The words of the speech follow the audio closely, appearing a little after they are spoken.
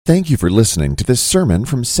Thank you for listening to this sermon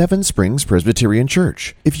from Seven Springs Presbyterian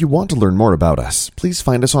Church. If you want to learn more about us, please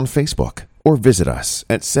find us on Facebook or visit us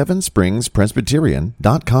at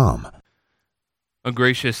sevenspringspresbyterian.com. O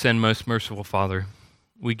gracious and most merciful Father,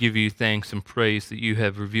 we give you thanks and praise that you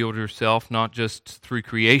have revealed yourself not just through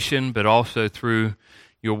creation, but also through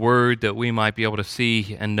your word, that we might be able to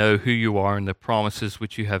see and know who you are and the promises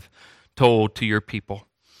which you have told to your people.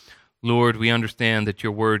 Lord, we understand that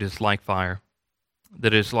your word is like fire,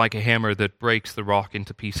 that is like a hammer that breaks the rock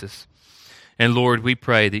into pieces. And Lord, we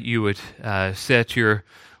pray that you would set your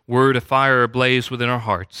word afire ablaze within our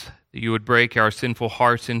hearts, that you would break our sinful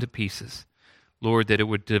hearts into pieces. Lord, that it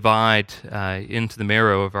would divide into the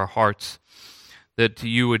marrow of our hearts, that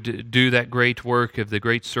you would do that great work of the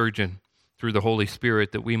great surgeon through the Holy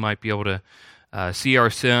Spirit, that we might be able to see our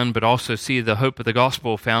sin, but also see the hope of the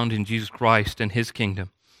gospel found in Jesus Christ and his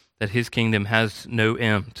kingdom, that his kingdom has no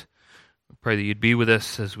end. I pray that you'd be with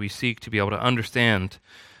us as we seek to be able to understand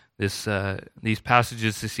these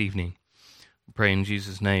passages this evening. We pray in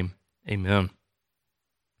Jesus' name, amen.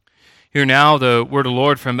 Hear now the word of the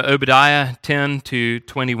Lord from Obadiah 10 to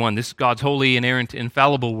 21. This is God's holy, inerrant,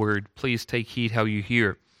 infallible word. Please take heed how you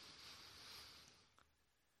hear.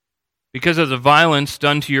 Because of the violence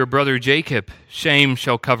done to your brother Jacob, shame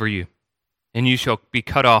shall cover you, and you shall be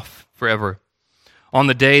cut off forever. On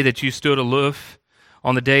the day that you stood aloof,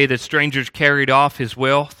 on the day that strangers carried off his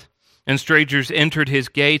wealth, and strangers entered his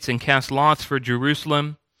gates and cast lots for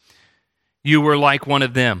Jerusalem, you were like one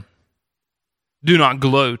of them. Do not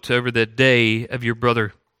gloat over the day of your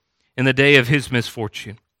brother, in the day of his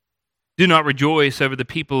misfortune. Do not rejoice over the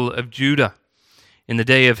people of Judah, in the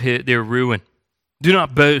day of their ruin. Do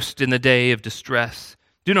not boast in the day of distress.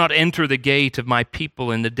 Do not enter the gate of my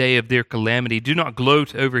people in the day of their calamity. Do not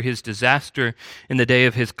gloat over his disaster in the day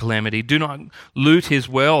of his calamity. Do not loot his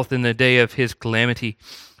wealth in the day of his calamity.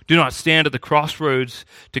 Do not stand at the crossroads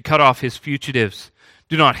to cut off his fugitives.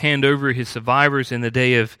 Do not hand over his survivors in the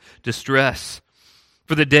day of distress.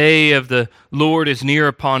 For the day of the Lord is near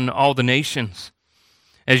upon all the nations.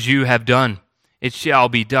 As you have done, it shall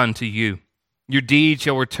be done to you. Your deed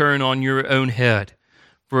shall return on your own head.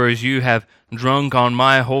 For as you have drunk on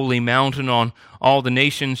my holy mountain, on all the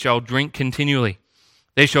nations shall drink continually.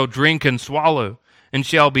 They shall drink and swallow, and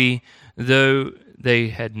shall be though they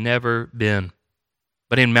had never been.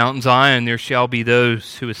 But in Mount Zion there shall be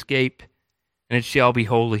those who escape, and it shall be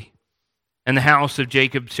holy. And the house of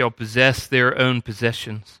Jacob shall possess their own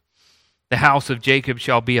possessions. The house of Jacob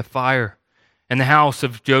shall be a fire, and the house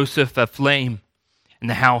of Joseph a flame, and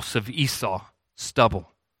the house of Esau stubble.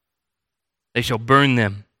 They shall burn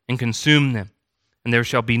them and consume them, and there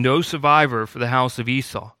shall be no survivor for the house of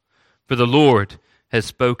Esau, for the Lord has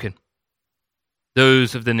spoken.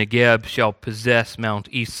 Those of the Negeb shall possess Mount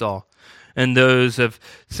Esau, and those of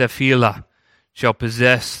Shephelah shall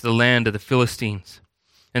possess the land of the Philistines,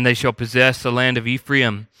 and they shall possess the land of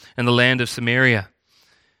Ephraim and the land of Samaria,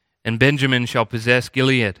 and Benjamin shall possess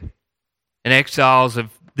Gilead, and exiles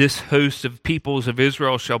of this host of peoples of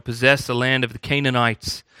Israel shall possess the land of the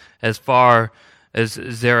Canaanites as far as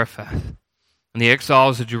Zarephath. And the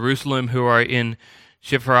exiles of Jerusalem who are in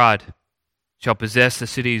Sepharad shall possess the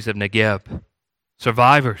cities of Negeb.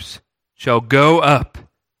 Survivors shall go up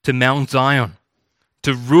to Mount Zion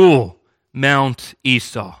to rule Mount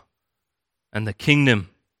Esau, and the kingdom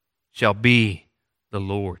shall be the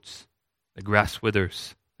Lord's. The grass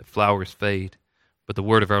withers, the flowers fade, but the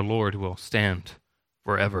word of our Lord will stand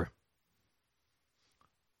forever.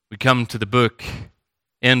 We come to the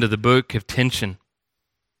end of the book of tension.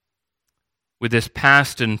 With this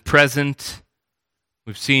past and present,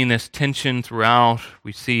 we've seen this tension throughout.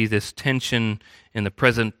 We see this tension in the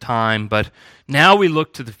present time, but now we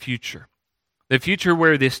look to the future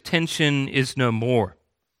where this tension is no more.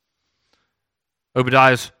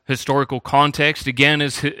 Obadiah's historical context, again,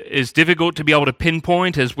 is difficult to be able to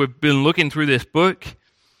pinpoint as we've been looking through this book.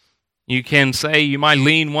 You can say, you might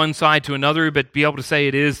lean one side to another, but be able to say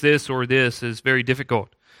it is this or this is very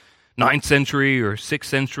difficult. 9th century or 6th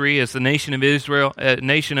century, as the nation of Israel,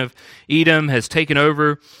 nation of Edom has taken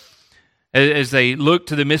over, as they looked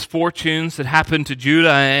to the misfortunes that happened to Judah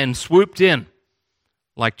and swooped in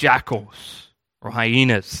like jackals or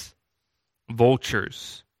hyenas,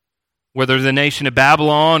 vultures. Whether the nation of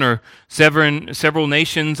Babylon or several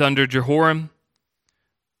nations under Jehoram,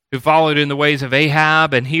 who followed in the ways of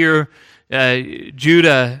Ahab, and here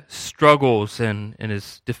Judah struggles and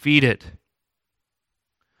is defeated.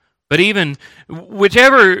 But even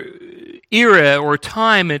whichever era or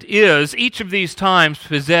time it is, each of these times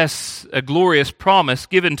possess a glorious promise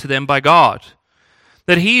given to them by God.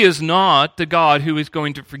 that he is not the God who is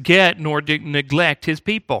going to forget nor neglect his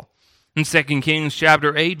people. In 2 Kings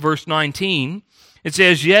chapter 8, verse 19, it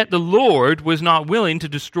says, "Yet the Lord was not willing to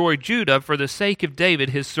destroy Judah for the sake of David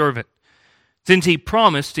his servant, since he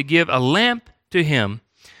promised to give a lamp to him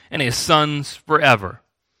and his sons forever."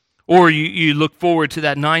 Or you look forward to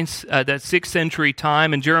that 6th century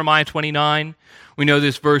time in Jeremiah 29. We know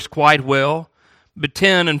this verse quite well. But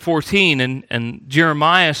 10 and 14, and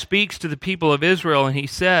Jeremiah speaks to the people of Israel, and he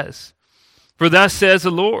says, "For thus says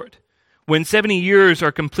the Lord, when 70 years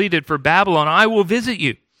are completed for Babylon, I will visit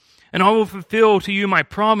you, and I will fulfill to you my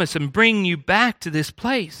promise and bring you back to this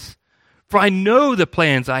place. For I know the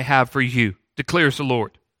plans I have for you, declares the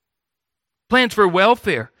Lord. Plans for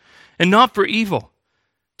welfare and not for evil,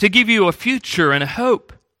 to give you a future and a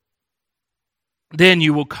hope. Then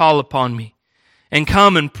you will call upon me and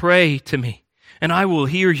come and pray to me, and I will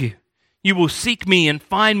hear you. You will seek me and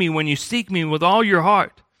find me when you seek me with all your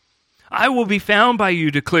heart. I will be found by you,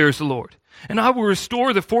 declares the Lord, and I will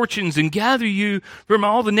restore the fortunes and gather you from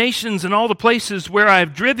all the nations and all the places where I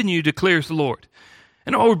have driven you, declares the Lord.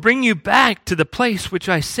 And I will bring you back to the place which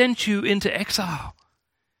I sent you into exile."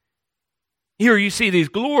 Here you see these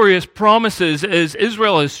glorious promises as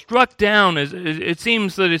Israel is struck down. As it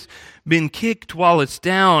seems that it's been kicked while it's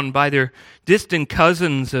down by their distant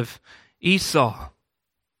cousins of Esau.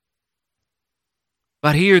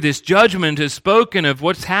 But here this judgment is spoken of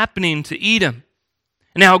what's happening to Edom.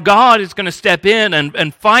 And how God is going to step in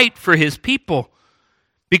and fight for his people,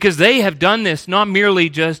 because they have done this not merely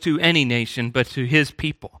just to any nation, but to his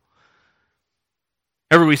people.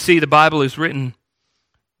 However, we see the Bible is written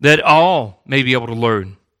that all may be able to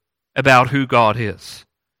learn about who God is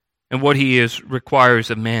and what he requires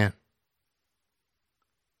of man.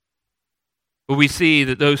 But we see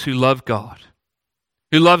that those who love God,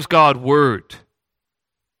 who loves God's word,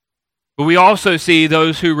 but we also see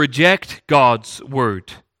those who reject God's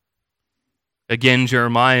word. Again,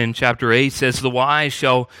 Jeremiah in chapter 8 says, "The wise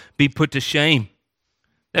shall be put to shame.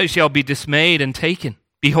 They shall be dismayed and taken.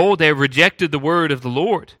 Behold, they have rejected the word of the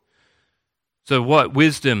Lord. So what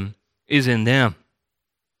wisdom is in them?"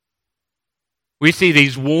 We see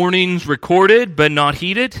these warnings recorded but not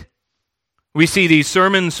heeded. We see these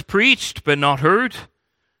sermons preached but not heard.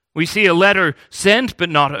 We see a letter sent but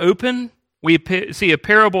not opened. We see a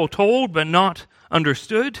parable told but not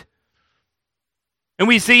understood. And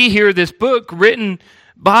we see here this book written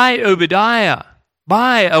by Obadiah,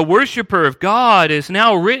 by a worshiper of God, is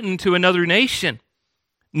now written to another nation,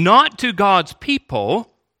 not to God's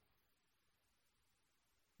people.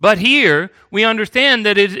 But here we understand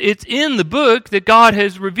that it's in the book that God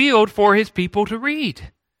has revealed for his people to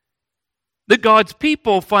read. That God's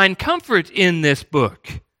people find comfort in this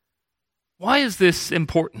book. Why is this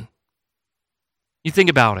important? You think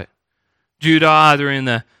about it. Judah, either in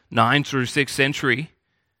the 9th or 6th century,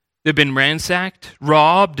 they've been ransacked,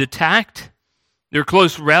 robbed, attacked. Their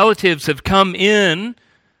close relatives have come in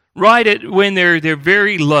right when they're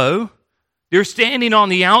very low. They're standing on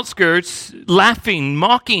the outskirts, laughing,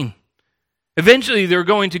 mocking. Eventually, they're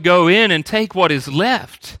going to go in and take what is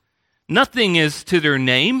left. Nothing is to their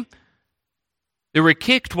name. They were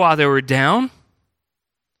kicked while they were down.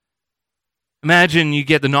 Imagine you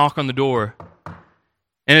get the knock on the door,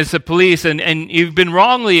 and it's the police, and you've been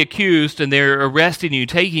wrongly accused, and they're arresting you,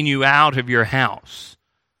 taking you out of your house.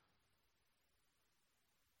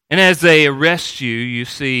 And as they arrest you, you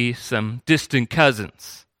see some distant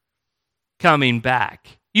cousins coming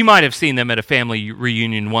back. You might have seen them at a family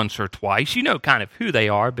reunion once or twice. You know kind of who they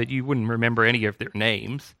are, but you wouldn't remember any of their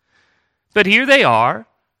names. But here they are.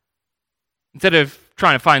 Instead of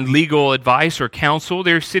trying to find legal advice or counsel,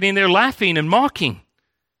 they're sitting there laughing and mocking.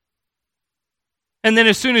 And then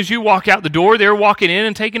as soon as you walk out the door, they're walking in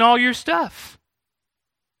and taking all your stuff.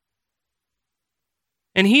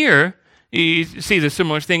 And here, you see the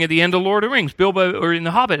similar thing at the end of Lord of the Rings. Bilbo, or in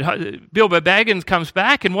The Hobbit, Bilbo Baggins comes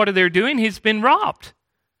back, and what are they doing? He's been robbed.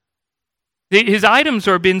 His items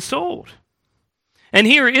are being sold. And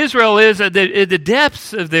here Israel is at the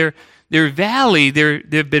depths of their valley.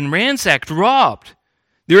 They've been ransacked, robbed.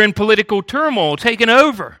 They're in political turmoil, taken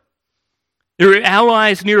over. Their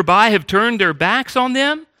allies nearby have turned their backs on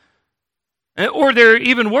them. Or they're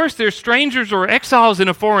even worse, they're strangers or exiles in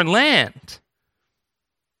a foreign land.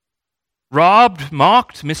 Robbed,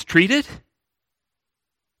 mocked, mistreated.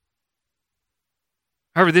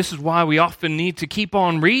 However, this is why we often need to keep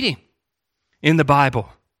on reading in the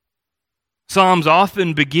Bible. Psalms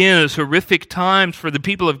often begin as horrific times for the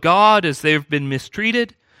people of God as they've been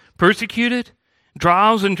mistreated, persecuted,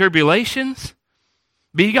 trials and tribulations.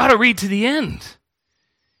 But you got to read to the end.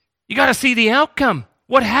 You got to see the outcome.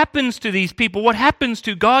 What happens to these people? What happens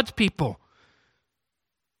to God's people?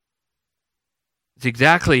 It's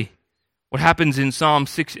exactly what happens in Psalm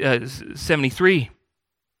 73.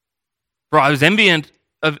 For I was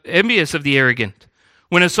envious of the arrogant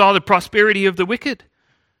when I saw the prosperity of the wicked.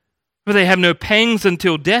 For they have no pangs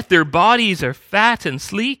until death. Their bodies are fat and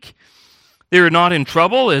sleek. They are not in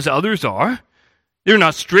trouble as others are. They are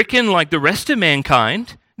not stricken like the rest of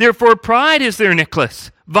mankind. Therefore pride is their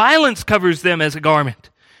necklace. Violence covers them as a garment.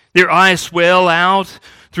 Their eyes swell out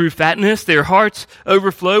through fatness. Their hearts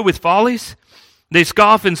overflow with follies. They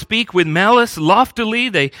scoff and speak with malice. Loftily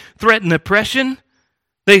they threaten oppression.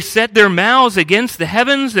 They set their mouths against the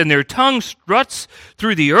heavens, and their tongue struts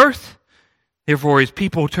through the earth. Therefore his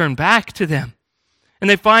people turn back to them, and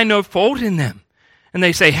they find no fault in them. And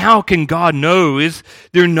they say, how can God know? Is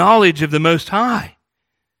their knowledge of the Most High?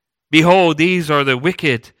 Behold, these are the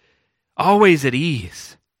wicked, always at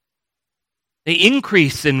ease. They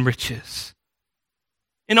increase in riches.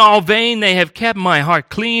 In all vain they have kept my heart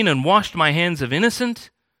clean and washed my hands of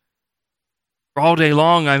innocent. For all day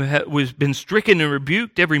long I was been stricken and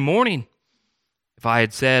rebuked every morning. If I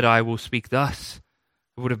had said, I will speak thus,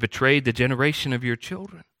 I would have betrayed the generation of your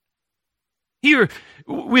children. Here,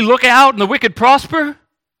 we look out and the wicked prosper.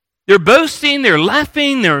 They're boasting, they're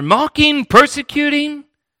laughing, they're mocking, persecuting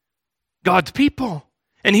God's people.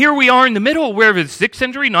 And here we are in the middle, wherever it's 6th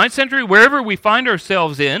century, 9th century, wherever we find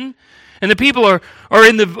ourselves in, and the people are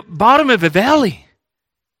in the bottom of a valley.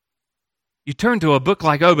 You turn to a book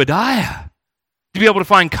like Obadiah to be able to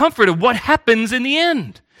find comfort of what happens in the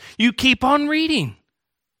end. You keep on reading.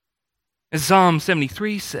 As Psalm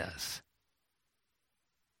 73 says,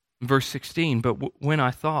 in verse 16, but when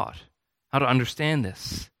I thought how to understand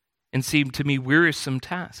this, it seemed to me wearisome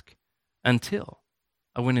task until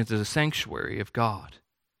I went into the sanctuary of God.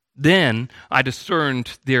 Then I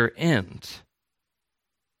discerned their end.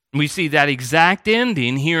 And we see that exact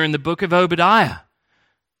ending here in the book of Obadiah.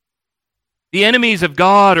 The enemies of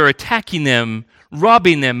God are attacking them,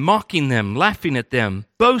 robbing them, mocking them, laughing at them,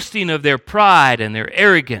 boasting of their pride and their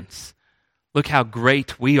arrogance. Look how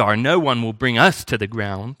great we are. No one will bring us to the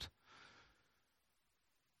ground.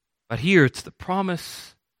 But here it's the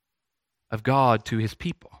promise of God to his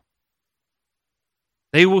people.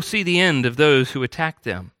 They will see the end of those who attack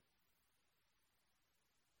them.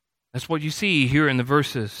 That's what you see here in the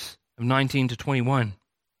verses of 19 to 21.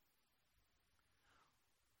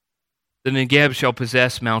 The Negeb shall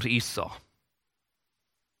possess Mount Esau,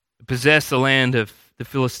 possess the land of the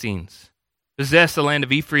Philistines, possess the land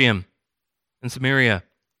of Ephraim and Samaria.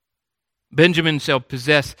 Benjamin shall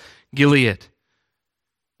possess Gilead.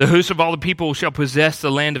 The host of all the people shall possess the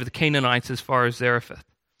land of the Canaanites as far as Zarephath.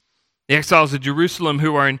 The exiles of Jerusalem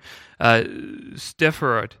who are in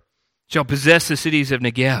Sepharad shall possess the cities of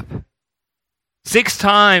Negeb. 6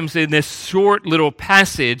 times in this short little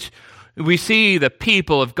passage, we see the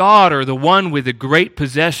people of God are the one with the great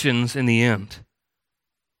possessions in the end.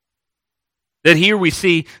 That here we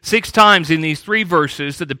see 6 times in these 3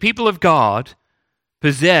 verses that the people of God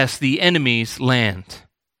possess the enemy's land.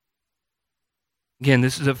 Again,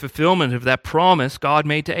 this is a fulfillment of that promise God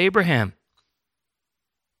made to Abraham.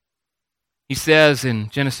 He says in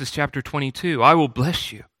Genesis chapter 22, I will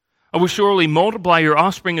bless you. I will surely multiply your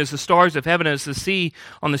offspring as the stars of heaven, as the sea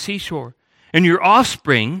on the seashore. And your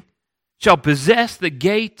offspring shall possess the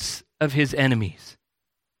gates of his enemies.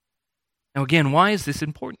 Now again, why is this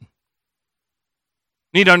important?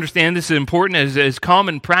 You need to understand this is important as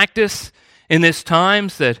common practice in this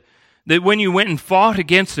times, that when you went and fought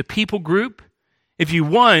against a people group, if you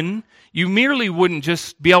won, you merely wouldn't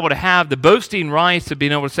just be able to have the boasting rights of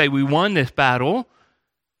being able to say, we won this battle.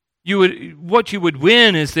 What you would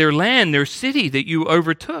win is their land, their city that you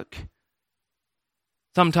overtook.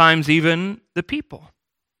 Sometimes even the people.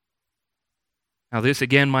 Now this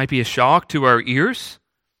again might be a shock to our ears.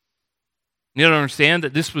 You don't understand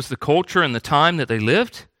that this was the culture and the time that they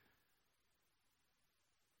lived.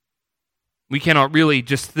 We cannot really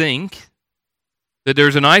just think that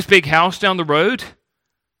there's a nice big house down the road,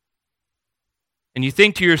 and you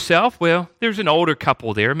think to yourself, well, there's an older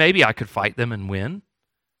couple there. Maybe I could fight them and win.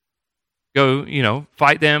 Go,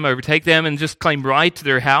 fight them, overtake them, and just claim right to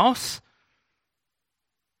their house.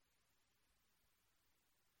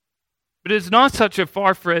 But it's not such a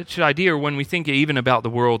far-fetched idea when we think even about the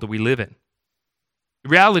world that we live in. The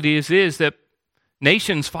reality is that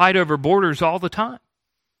nations fight over borders all the time.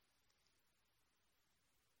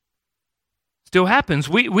 Still happens.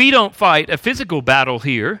 We don't fight a physical battle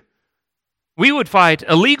here. We would fight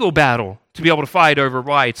a legal battle to be able to fight over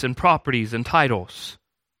rights and properties and titles.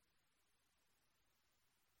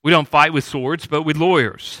 We don't fight with swords, but with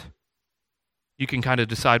lawyers. you can kind of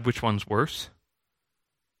decide which one's worse.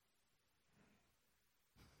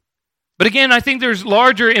 But again, I think there's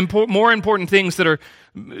larger, more important things that are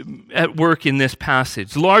at work in this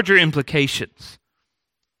passage, larger implications.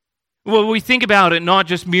 Well, we think about it not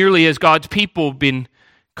just merely as God's people being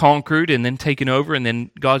conquered and then taken over and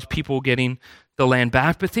then God's people getting the land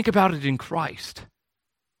back, but think about it in Christ.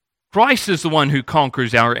 Christ is the one who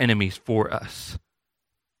conquers our enemies for us.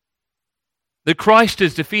 That Christ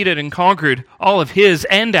has defeated and conquered all of his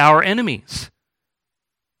and our enemies.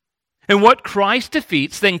 And what Christ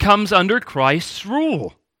defeats then comes under Christ's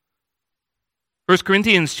rule. 1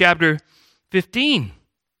 Corinthians chapter 15.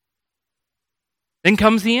 Then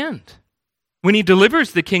comes the end, when he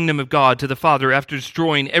delivers the kingdom of God to the Father after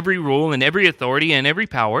destroying every rule and every authority and every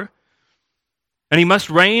power. And he must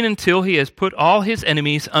reign until he has put all his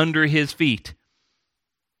enemies under his feet.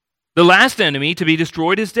 The last enemy to be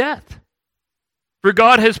destroyed is death. For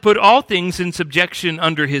God has put all things in subjection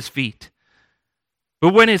under his feet.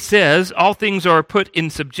 But when it says all things are put in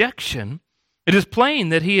subjection, it is plain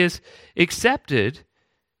that he is accepted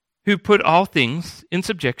who put all things in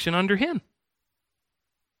subjection under him.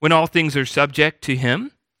 When all things are subject to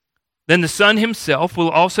him, then the Son himself will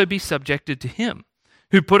also be subjected to him,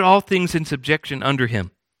 who put all things in subjection under him,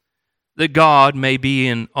 that God may be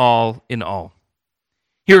in all in all.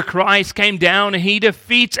 Here Christ came down and he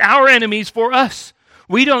defeats our enemies for us.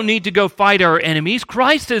 We don't need to go fight our enemies.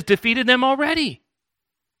 Christ has defeated them already.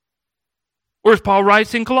 Or as Paul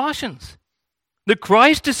writes in Colossians, that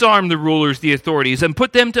Christ disarmed the rulers, the authorities, and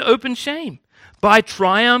put them to open shame by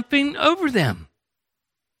triumphing over them.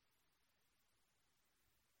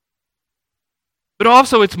 But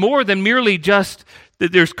also it's more than merely just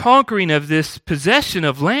that there's conquering of this possession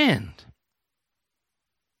of land.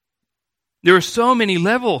 There are so many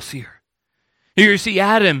levels here. Here you see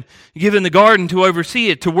Adam given the garden to oversee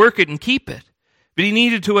it, to work it and keep it. But he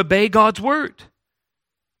needed to obey God's word.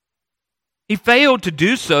 He failed to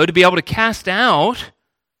do so, to be able to cast out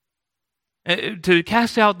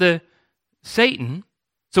the Satan.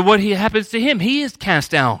 So what happens to him? He is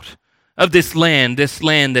cast out of this land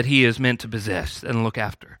that he is meant to possess and look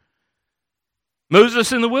after.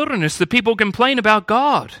 Moses in the wilderness, the people complain about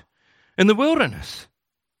God in the wilderness.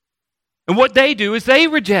 And what they do is they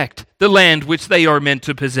reject the land which they are meant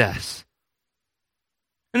to possess.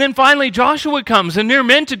 And then finally Joshua comes and they're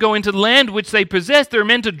meant to go into the land which they possess. They're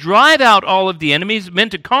meant to drive out all of the enemies,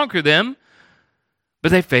 meant to conquer them,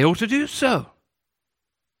 but they fail to do so.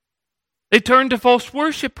 They turn to false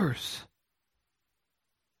worshipers.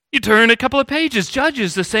 You turn a couple of pages,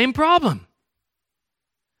 Judges, the same problem.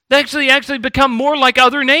 They actually become more like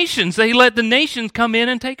other nations. They let the nations come in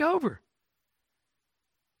and take over.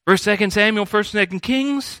 1st, 2nd Samuel, 1st, 2nd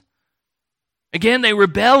Kings. Again, they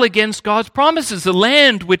rebel against God's promises. The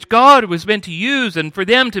land which God was meant to use and for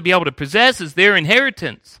them to be able to possess as their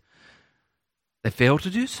inheritance. They fail to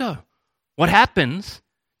do so. What happens?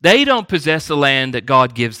 They don't possess the land that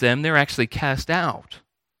God gives them. They're actually cast out.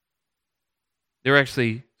 They're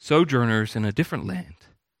actually sojourners in a different land.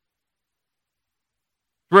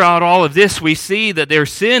 Throughout all of this, we see that their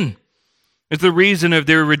sin is the reason of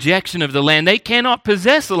their rejection of the land. They cannot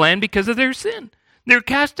possess the land because of their sin. They're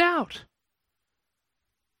cast out.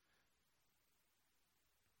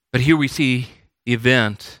 But here we see the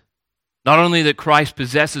event, not only that Christ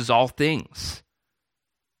possesses all things,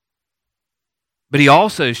 but he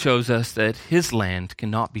also shows us that his land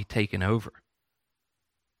cannot be taken over.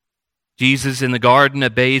 Jesus in the garden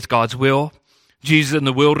obeys God's will. Jesus in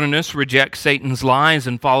the wilderness rejects Satan's lies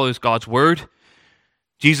and follows God's word.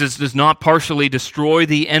 Jesus does not partially destroy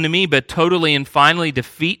the enemy, but totally and finally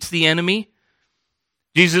defeats the enemy.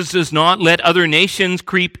 Jesus does not let other nations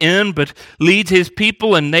creep in, but leads his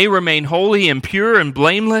people and they remain holy and pure and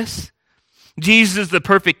blameless. Jesus, the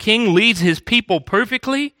perfect king, leads his people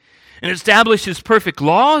perfectly and establishes perfect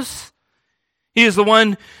laws. He is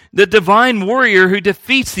the divine warrior who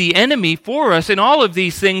defeats the enemy for us in all of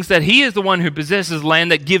these things, that he is the one who possesses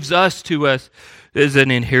land that gives us to us as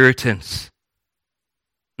an inheritance.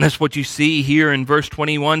 And that's what you see here in verse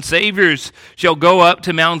 21. Saviors shall go up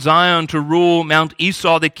to Mount Zion to rule Mount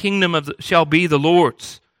Esau. The kingdom shall be the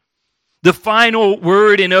Lord's. The final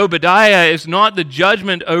word in Obadiah is not the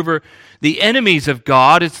judgment over the enemies of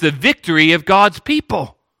God. It's the victory of God's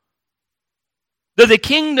people. That the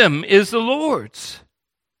kingdom is the Lord's.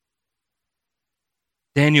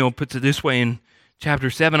 Daniel puts it this way in chapter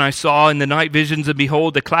 7. I saw in the night visions, and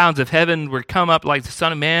behold, the clouds of heaven were come up like the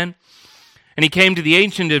Son of Man. And he came to the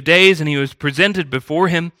Ancient of Days, and he was presented before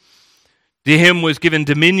him. To him was given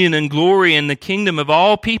dominion and glory and the kingdom of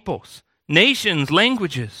all peoples, nations,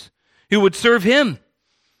 languages, who would serve him.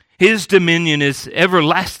 His dominion is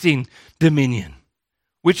everlasting dominion,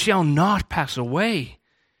 which shall not pass away,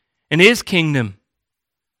 and His kingdom,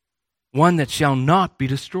 one that shall not be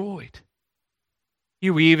destroyed.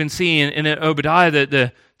 Here we even see in Obadiah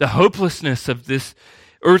the hopelessness of this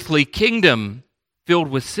earthly kingdom filled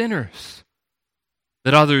with sinners,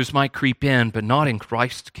 that others might creep in, but not in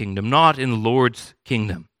Christ's kingdom, not in the Lord's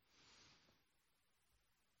kingdom.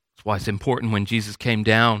 That's why it's important when Jesus came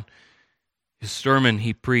down, His sermon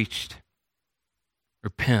He preached,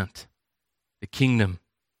 repent, the kingdom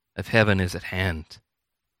of heaven is at hand.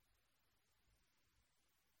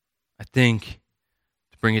 I think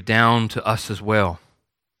to bring it down to us as well,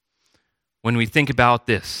 when we think about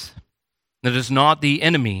this, that it's not the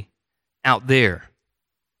enemy out there,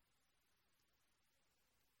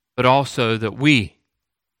 but also that we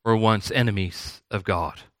were once enemies of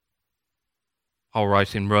God. Paul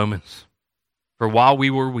writes in Romans, "For while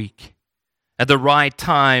we were weak, at the right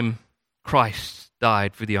time Christ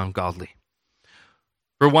died for the ungodly.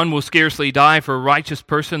 For one will scarcely die for a righteous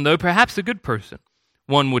person, though perhaps a good person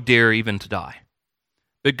one would dare even to die.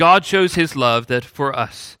 But God shows His love that for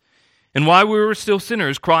us, and while we were still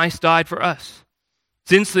sinners, Christ died for us.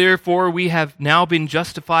 Since therefore we have now been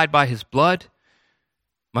justified by His blood,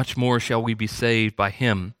 much more shall we be saved by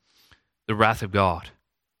Him, the wrath of God.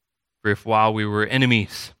 For if while we were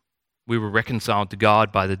enemies, we were reconciled to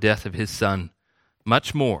God by the death of His Son,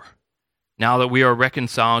 much more, now that we are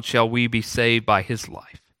reconciled, shall we be saved by His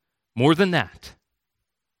life. More than that,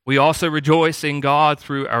 we also rejoice in God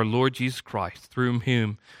through our Lord Jesus Christ, through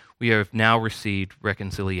whom we have now received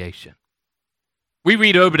reconciliation." We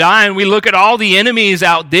read Obadiah and we look at all the enemies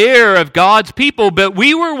out there of God's people, but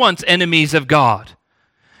we were once enemies of God.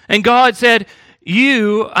 And God said,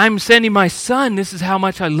 I'm sending my Son. This is how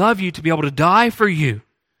much I love you, to be able to die for you.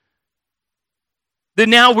 That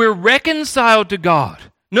now we're reconciled to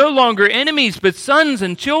God. No longer enemies, but sons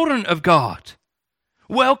and children of God.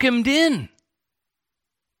 Welcomed in.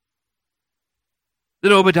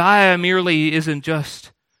 That Obadiah merely isn't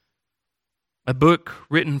just a book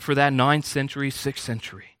written for that 9th century, 6th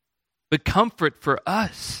century, but comfort for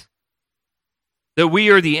us. That we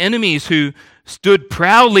are the enemies who stood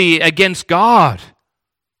proudly against God,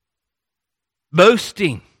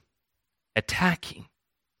 boasting, attacking.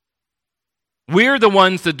 We're the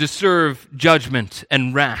ones that deserve judgment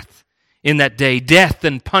and wrath in that day, death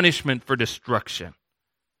and punishment for destruction.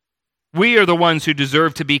 We are the ones who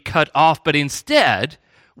deserve to be cut off, but instead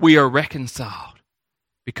we are reconciled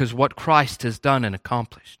because what Christ has done and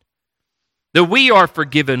accomplished. That we are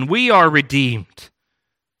forgiven, we are redeemed.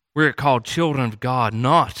 We're called children of God,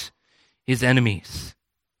 not His enemies.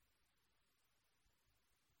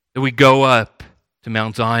 That we go up to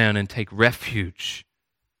Mount Zion and take refuge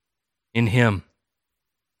in Him.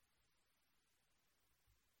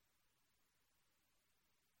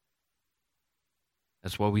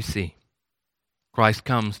 That's what we see. Christ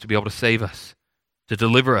comes to be able to save us, to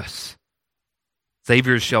deliver us.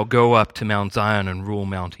 Saviors shall go up to Mount Zion and rule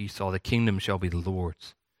Mount Esau. The kingdom shall be the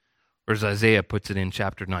Lord's. Or as Isaiah puts it in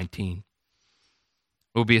chapter 19.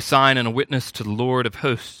 It will be a sign and a witness to the Lord of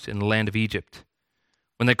hosts in the land of Egypt.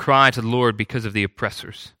 When they cry to the Lord because of the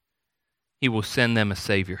oppressors, He will send them a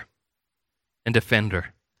Savior and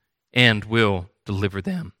defender and will deliver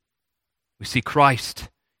them. We see Christ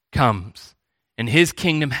comes and His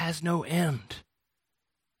kingdom has no end.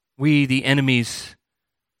 We, the enemies,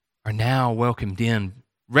 are now welcomed in,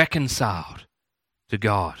 reconciled to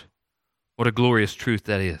God. What a glorious truth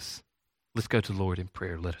that is. Let's go to the Lord in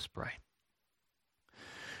prayer. Let us pray.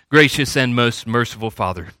 Gracious and most merciful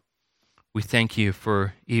Father, we thank You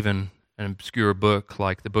for even an obscure book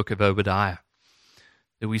like the book of Obadiah,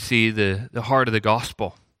 that we see the heart of the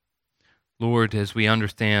gospel. Lord, as we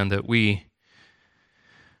understand that we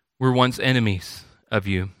were once enemies of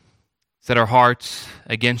You, set our hearts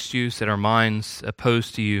against You, set our minds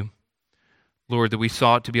opposed to You. Lord, that we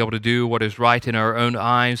sought to be able to do what is right in our own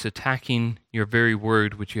eyes, attacking Your very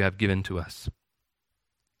word which You have given to us.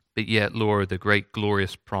 But yet, Lord, the great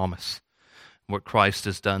glorious promise, what Christ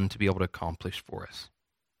has done to be able to accomplish for us.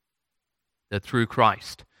 That through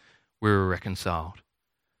Christ we were reconciled.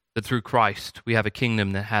 That through Christ we have a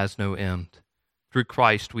kingdom that has no end. Through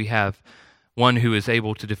Christ we have one who is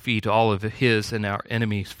able to defeat all of His and our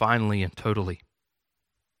enemies finally and totally.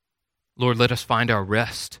 Lord, let us find our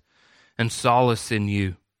rest and solace in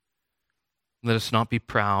You. Let us not be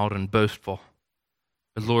proud and boastful.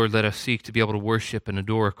 But Lord, let us seek to be able to worship and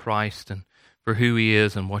adore Christ and for who He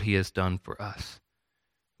is and what He has done for us.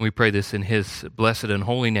 We pray this in His blessed and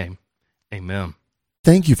holy name. Amen.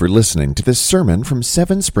 Thank you for listening to this sermon from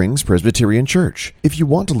Seven Springs Presbyterian Church. If you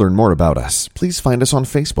want to learn more about us, please find us on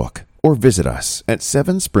Facebook or visit us at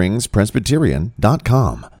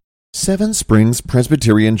sevenspringspresbyterian.com. Seven Springs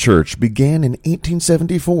Presbyterian Church began in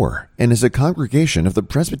 1874 and is a congregation of the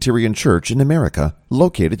Presbyterian Church in America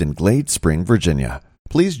located in Glade Spring, Virginia.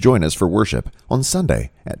 Please join us for worship on Sunday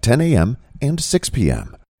at 10 a.m. and 6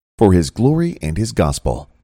 p.m. for His glory and His gospel.